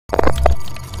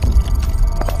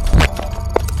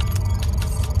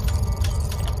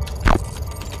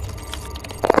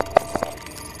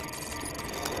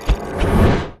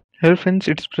Hello friends,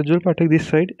 it's Prajwal Pathak this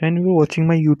side and you are watching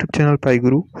my YouTube channel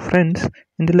PyGuru. Friends,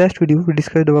 in the last video we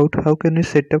discussed about how can we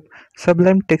set up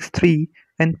Sublime Text 3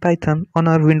 and Python on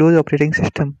our Windows operating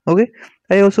system. Okay,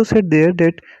 I also said there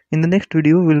that in the next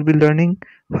video we'll be learning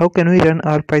how can we run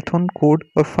our Python code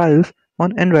or files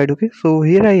on Android. Okay, so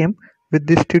here I am with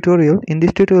this tutorial. In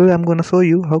this tutorial I'm gonna show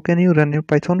you how can you run your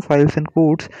Python files and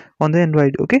codes on the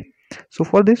Android. Okay, so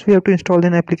for this we have to install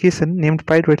an application named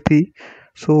pydroid 3.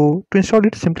 So to install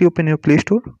it, simply open your Play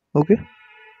Store, okay,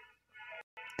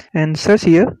 and search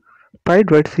here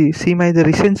pydroid 3. See my the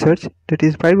recent search, that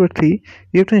is pydroid 3.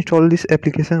 You have to install this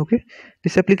application. Okay,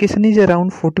 this application is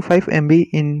around 45 MB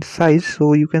in size,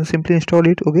 so you can simply install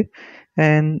it. Okay,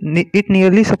 and it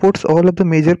nearly supports all of the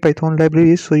major Python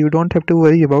libraries, so you don't have to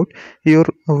worry about your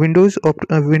Windows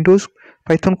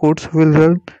Python codes will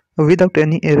run without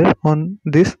any error on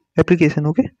this application.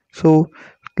 Okay, so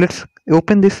let's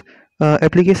open this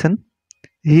application.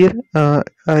 Here I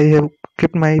have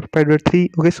kept my pydroid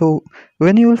 3. Okay, so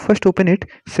when you will first open it,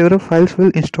 several files will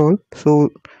install,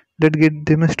 so let's get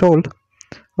them installed.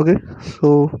 Okay,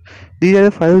 so these are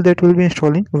the files that will be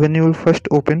installing when you will first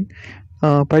open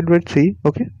pydroid 3.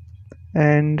 Okay,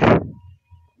 and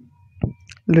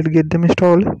let's get them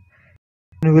installed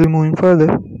and we'll moving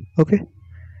further. Okay,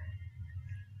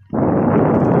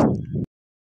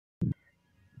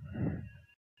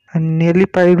 and nearly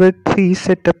pydroid 3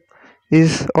 setup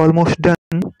is almost done,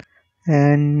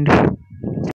 and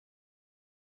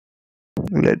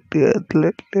let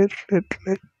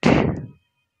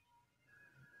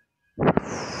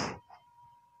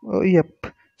yep,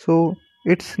 so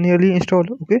it's nearly installed.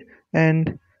 Okay,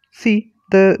 and see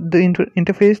the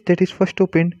interface that is first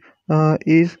opened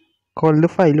is called the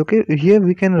file. Okay, here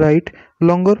we can write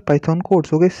longer Python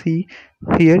codes. Okay, see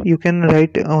here you can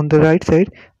write on the right side,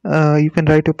 you can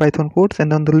write a Python codes,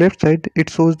 and on the left side it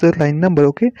shows the line number.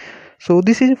 Okay, so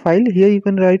this is a file. Here you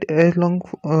can write as long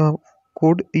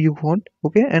code you want.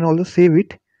 Okay, and also save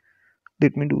it.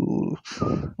 Let me do.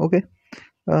 Okay,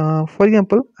 for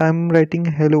example, I'm writing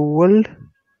hello world.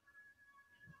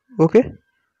 Okay,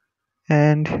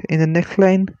 and in the next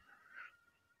line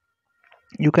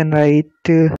you can write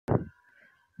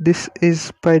this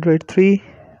is pydroid 3.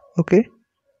 Okay,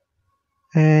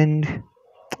 and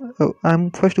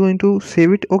I'm first going to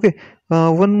save it. Okay,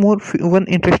 one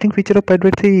interesting feature of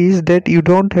pydroid 3 is that you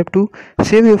don't have to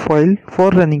save your file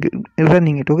for running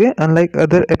it. Okay, unlike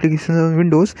other applications on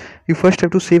Windows, you first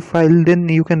have to save file, then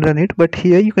you can run it, but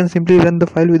here you can simply run the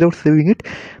file without saving it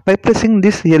by pressing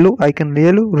this yellow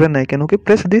run icon. Okay,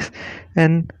 press this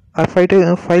and our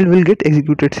file will get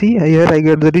executed. See here I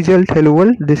get the result, hello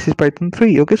world. This is Python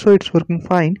 3. Okay, so it's working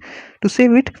fine. To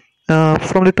save it,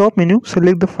 from the top menu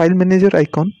select the file manager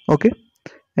icon. Okay,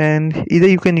 and either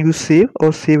you can use save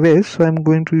or save as, so I'm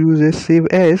going to use a save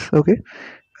as. Okay,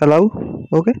 allow.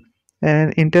 Okay,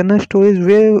 and internal storage,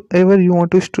 wherever you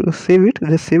want to save it,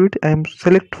 just save it. I'm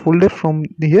select folder from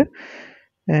here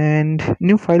and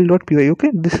new file.py. Okay,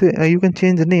 this you can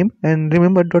change the name, and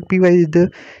remember .py is the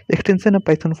extension of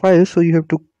Python file, so you have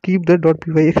to keep the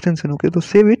 .py extension. Okay, so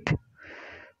save it.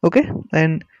 Okay,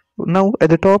 and now at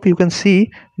the top you can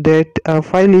see that our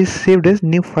file is saved as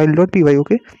new file.py.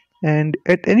 Okay, and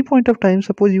at any point of time,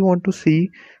 suppose you want to see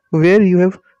where you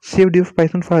have saved your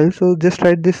Python file, so just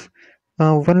write this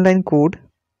one line code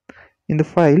in the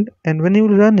file, and when you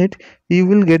will run it you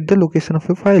will get the location of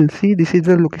your file. See, this is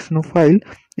the location of file,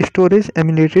 storage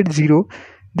emulated 0.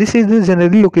 This is the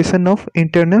generally location of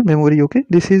internal memory. Okay,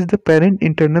 this is the parent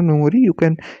internal memory. You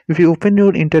can, if you open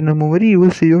your internal memory, you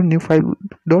will see your new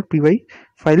file.py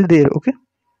file there. Okay,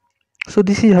 so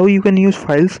this is how you can use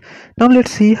files. Now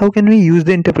let's see how can we use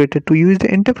the interpreter. To use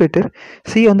the interpreter,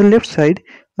 see on the left side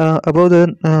above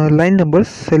the line numbers,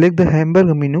 select the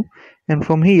hamburger menu, and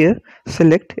from here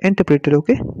select interpreter.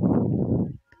 Okay,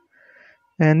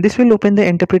 and this will open the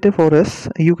interpreter for us.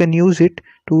 You can use it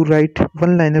to write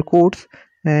one-liner codes,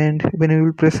 and when you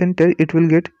will press enter, it will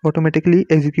get automatically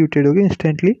executed. Okay,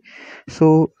 instantly.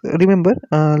 So remember,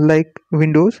 like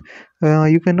Windows,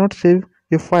 you cannot save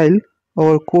your file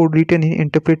or code written in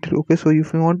interpreter. Okay, so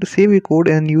if you want to save a code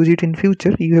and use it in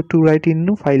future, you have to write in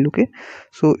a file. Okay,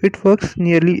 so it works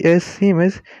nearly as same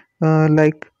as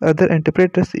like other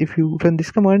interpreters. If you run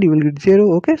this command, you will get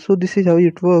 0. Okay, so this is how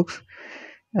it works,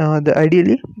 the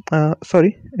ideally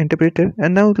interpreter.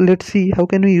 And now let's see how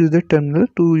can we use the terminal.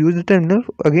 To use the terminal,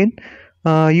 again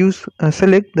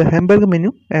select the hamburger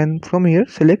menu, and from here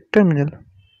select terminal.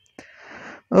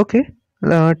 Okay,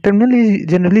 terminal is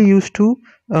generally used to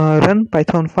run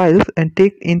Python files and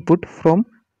take input from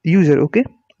user. Okay,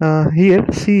 here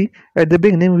see at the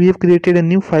beginning we have created a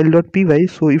new file.py.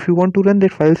 So if you want to run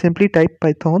that file, simply type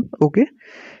python, okay,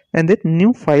 and that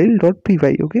new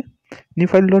file.py, okay. New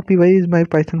file.py is my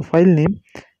Python file name,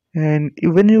 and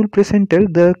when you will press enter,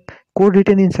 the code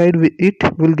written inside it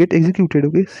will get executed,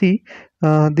 okay. See,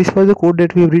 this was the code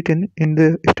that we have written in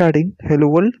the starting. Hello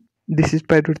world, this is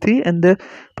pydroid 3 and the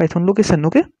Python location,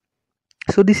 okay.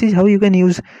 So this is how you can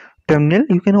use terminal.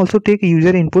 You can also take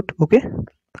user input, okay,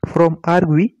 from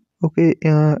argv, okay.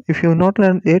 If you have not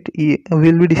learned it,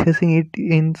 we'll be discussing it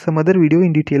in some other video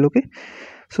in detail, okay.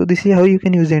 So this is how you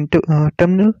can use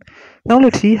terminal. Now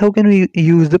let's see how can we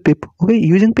use the pip, okay.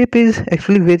 Using pip is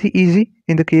actually very easy.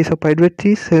 In the case of pydroid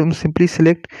 3, simply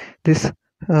select this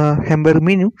hamburger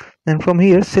menu, and from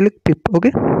here select pip,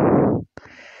 okay.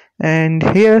 And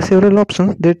here are several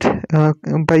options that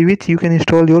by which you can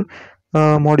install your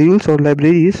modules or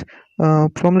libraries.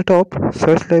 From the top,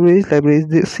 search libraries.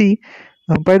 They see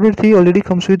pydroid 3 already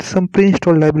comes with some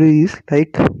pre-installed libraries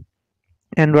like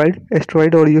Android,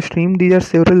 Asteroid, or Ustream. These are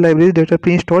several libraries that are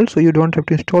pre-installed, so you don't have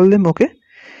to install them, okay.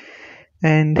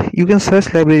 And you can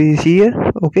search libraries here,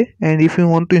 okay. And if you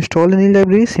want to install any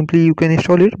library, simply you can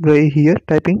install it by here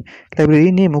typing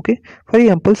library name, okay. For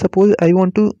example, suppose I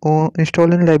want to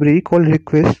install a library called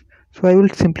request, so I will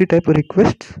simply type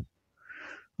requests,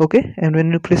 okay. And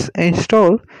when you press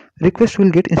install, request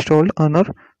will get installed on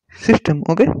our system,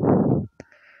 okay.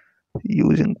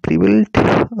 Using pre-built,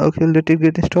 okay, let it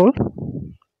get installed.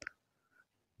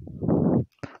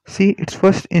 See, it's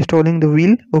first installing the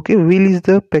wheel, okay. Wheel is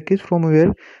the package from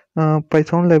where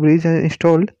Python libraries are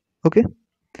installed, okay.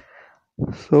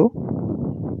 So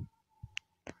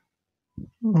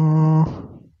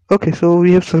okay, so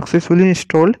we have successfully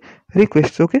installed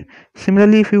requests, okay.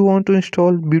 Similarly, if you want to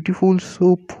install beautiful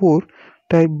soup 4,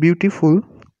 type beautiful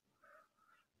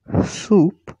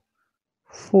soup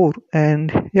 4,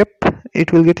 and yep,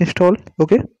 it will get installed,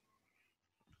 okay.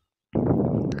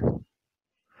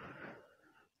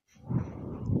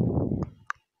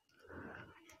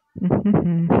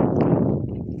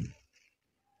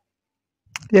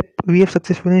 Yep, we have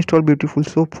successfully installed beautiful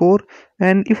soup 4.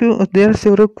 And if you there are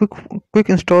several quick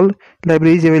install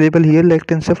libraries available here like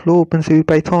TensorFlow, OpenCV,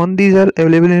 Python. These are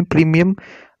available in premium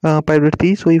pydroid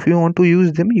 3. So if you want to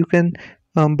use them, you can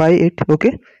buy it,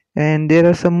 okay. And there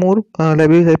are some more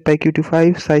libraries like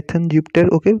pyqt5, Cython, Jupyter,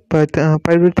 okay. But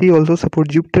pydroid 3 also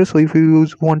supports Jupyter, so if you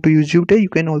want to use Jupyter, you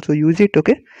can also use it,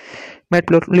 okay.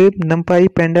 Matplotlib, NumPy,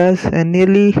 Pandas, and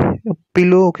nearly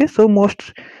Pillow, okay. So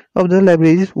most of the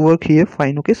libraries work here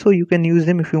fine, okay. So you can use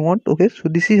them if you want, okay. So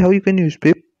this is how you can use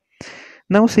pip.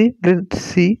 Now see, let's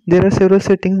see, there are several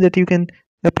settings that you can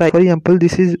apply. For example,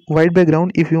 this is white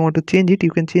background. If you want to change it,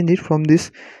 you can change it from this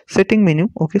setting menu,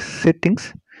 okay.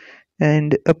 Settings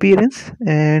and appearance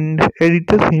and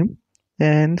editor theme,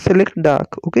 and select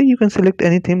dark, okay. You can select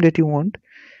any theme that you want,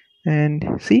 and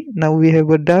see, now we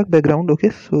have a dark background, okay.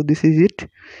 So this is it.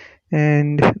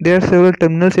 And there are several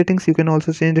terminal settings. You can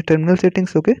also change the terminal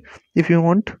settings, okay, if you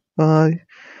want. For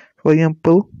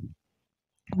example,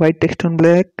 white text on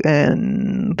black,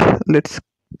 and let's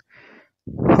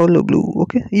hollow blue,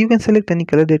 okay. You can select any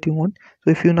color that you want.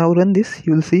 So if you now run this,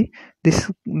 you will see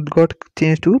this got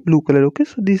changed to blue color, okay.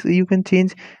 So this you can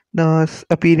change the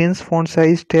appearance, font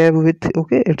size, tab width,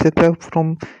 okay, etc.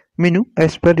 from menu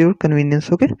as per your convenience,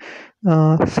 okay.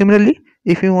 Similarly,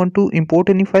 if you want to import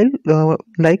any file,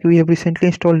 like we have recently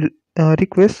installed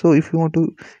request, so if you want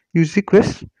to use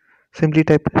request, simply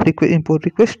type import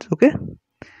request, okay.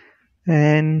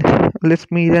 And let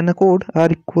me run a code. R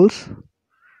equals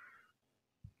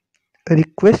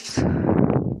requests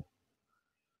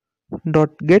dot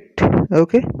get,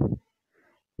 okay.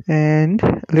 And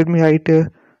let me write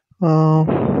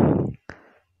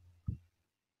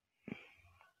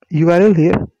URL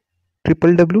here,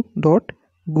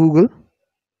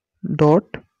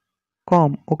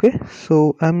 www.google.com, okay.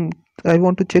 So I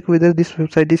want to check whether this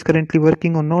website is currently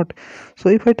working or not. So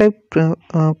if I type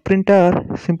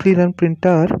printr, simply run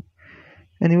printr,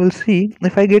 and you will see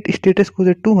if I get status code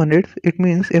at 200, it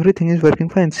means everything is working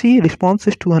fine. See, response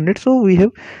is 200. So we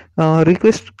have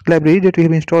request library that we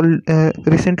have installed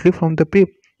recently from the pip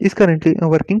is currently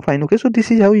working fine, okay. So this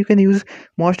is how you can use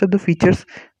most of the features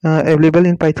available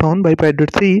in Python by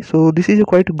pydroid 3. So this is a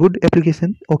quite good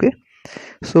application, okay.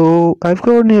 So I've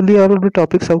covered nearly all of the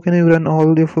topics. How can you run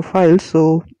all your files?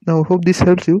 So I hope this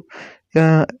helps you.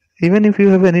 Even if you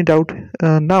have any doubt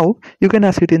now, you can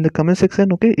ask it in the comment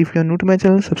section, okay. If you are new to my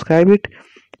channel, subscribe it.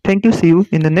 Thank you. See you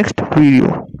in the next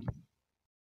video.